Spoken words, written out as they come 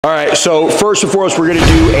All right, so first and foremost, we're gonna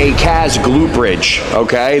do a Kas Glute Bridge,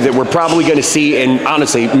 okay? That we're probably gonna see in,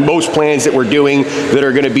 honestly, most plans that we're doing that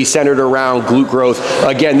are gonna be centered around glute growth.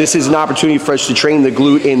 Again, this is an opportunity for us to train the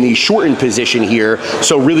glute in the shortened position here,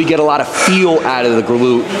 so really get a lot of feel out of the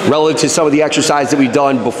glute relative to some of the exercise that we've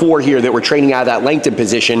done before here that we're training out of that lengthened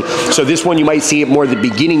position. So this one, you might see it more at the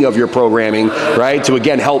beginning of your programming, right? To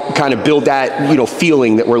again, help kind of build that,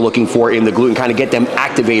 feeling that we're looking for in the glute and kind of get them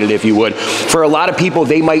activated, if you would. For a lot of people,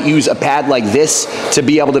 they might use a pad like this to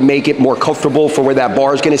be able to make it more comfortable for where that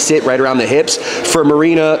bar is going to sit right around the hips. For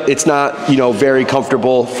Marina, it's not, very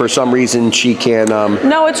comfortable. For some reason, she can...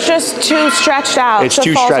 no, it's just too stretched out. It's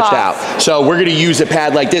too stretched out. So we're going to use a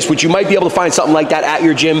pad like this, which you might be able to find something like that at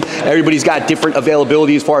your gym. Everybody's got different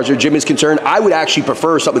availability as far as their gym is concerned. I would actually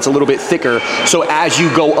prefer something that's a little bit thicker, so as you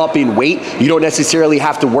go up in weight, you don't necessarily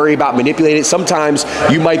have to worry about manipulating it. Sometimes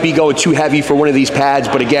you might be going too heavy for one of these pads,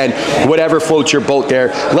 but again, whatever floats your boat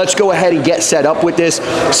there. Let's go ahead and get set up with this.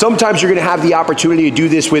 Sometimes you're gonna have the opportunity to do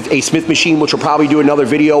this with a Smith machine, which we'll probably do another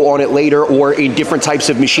video on it later, or in different types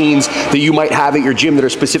of machines that you might have at your gym that are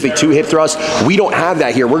specific to hip thrust. We don't have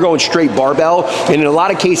that here. We're going straight barbell, and in a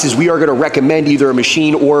lot of cases, we are gonna recommend either a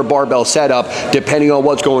machine or a barbell setup, depending on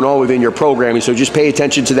what's going on within your programming, so just pay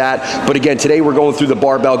attention to that. But again, today we're going through the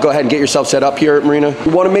barbell. Go ahead and get yourself set up here, Marina.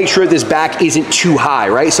 We wanna make sure this back isn't too high,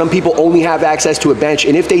 right? Some people only have access to a bench,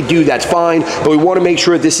 and if they do, that's fine, but we wanna make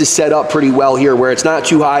sure this is set up pretty well here, where it's not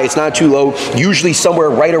too high, it's not too low, usually somewhere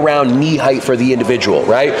right around knee height for the individual,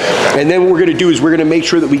 right? And then what we're gonna do is we're gonna make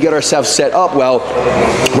sure that we get ourselves set up well,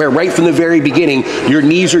 where right from the very beginning, your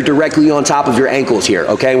knees are directly on top of your ankles here,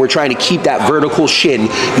 okay? We're trying to keep that vertical shin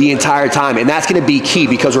the entire time, and that's gonna be key,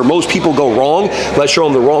 because where most people go wrong, let's show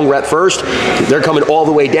them the wrong rep first, they're coming all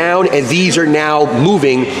the way down, and these are now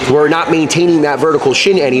moving, we're not maintaining that vertical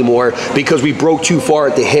shin anymore because we broke too far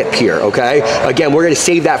at the hip here, okay? Again, we're gonna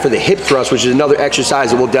save that for the hip thrust, which is another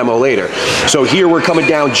exercise that we'll demo later. So here we're coming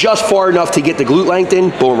down just far enough to get the glute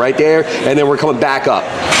lengthened, boom, right there, and then we're coming back up.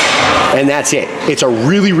 And that's it. It's a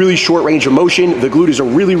really, really short range of motion. The glute is a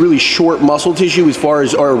really, really short muscle tissue as far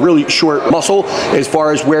as, or a really short muscle as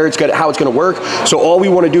far as where it's gonna, how it's gonna work. So all we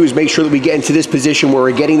wanna do is make sure that we get into this position where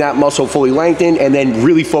we're getting that muscle fully lengthened and then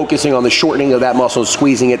really focusing on the shortening of that muscle,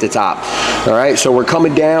 squeezing at the top. All right, so we're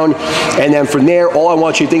coming down, and then from there, all I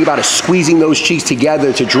want you to think about is squeezing those cheeks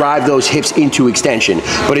together to drive those hips into extension.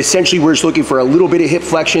 But essentially, we're just looking for a little bit of hip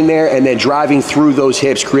flexion there and then driving through those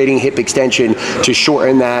hips, creating hip extension to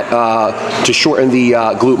shorten that, the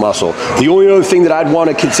glute muscle. The only other thing that I'd want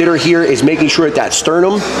to consider here is making sure that that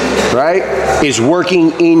sternum, right, is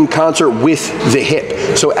working in concert with the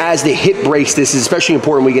hip. So as the hip breaks, this is especially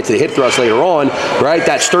important when we get to the hip thrust later on, right,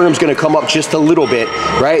 that sternum's going to come up just a little bit,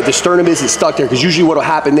 right? The sternum isn't stuck there, because usually what will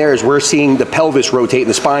happen there is we're seeing the pelvis rotate and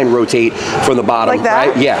the spine rotate from the bottom, like that?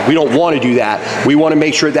 Right? Yeah, we don't want to do that. We want to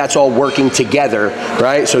make sure that's all working together,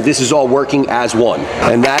 right? So this is all working as one,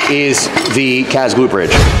 and that is the Kas Glute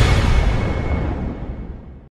Bridge.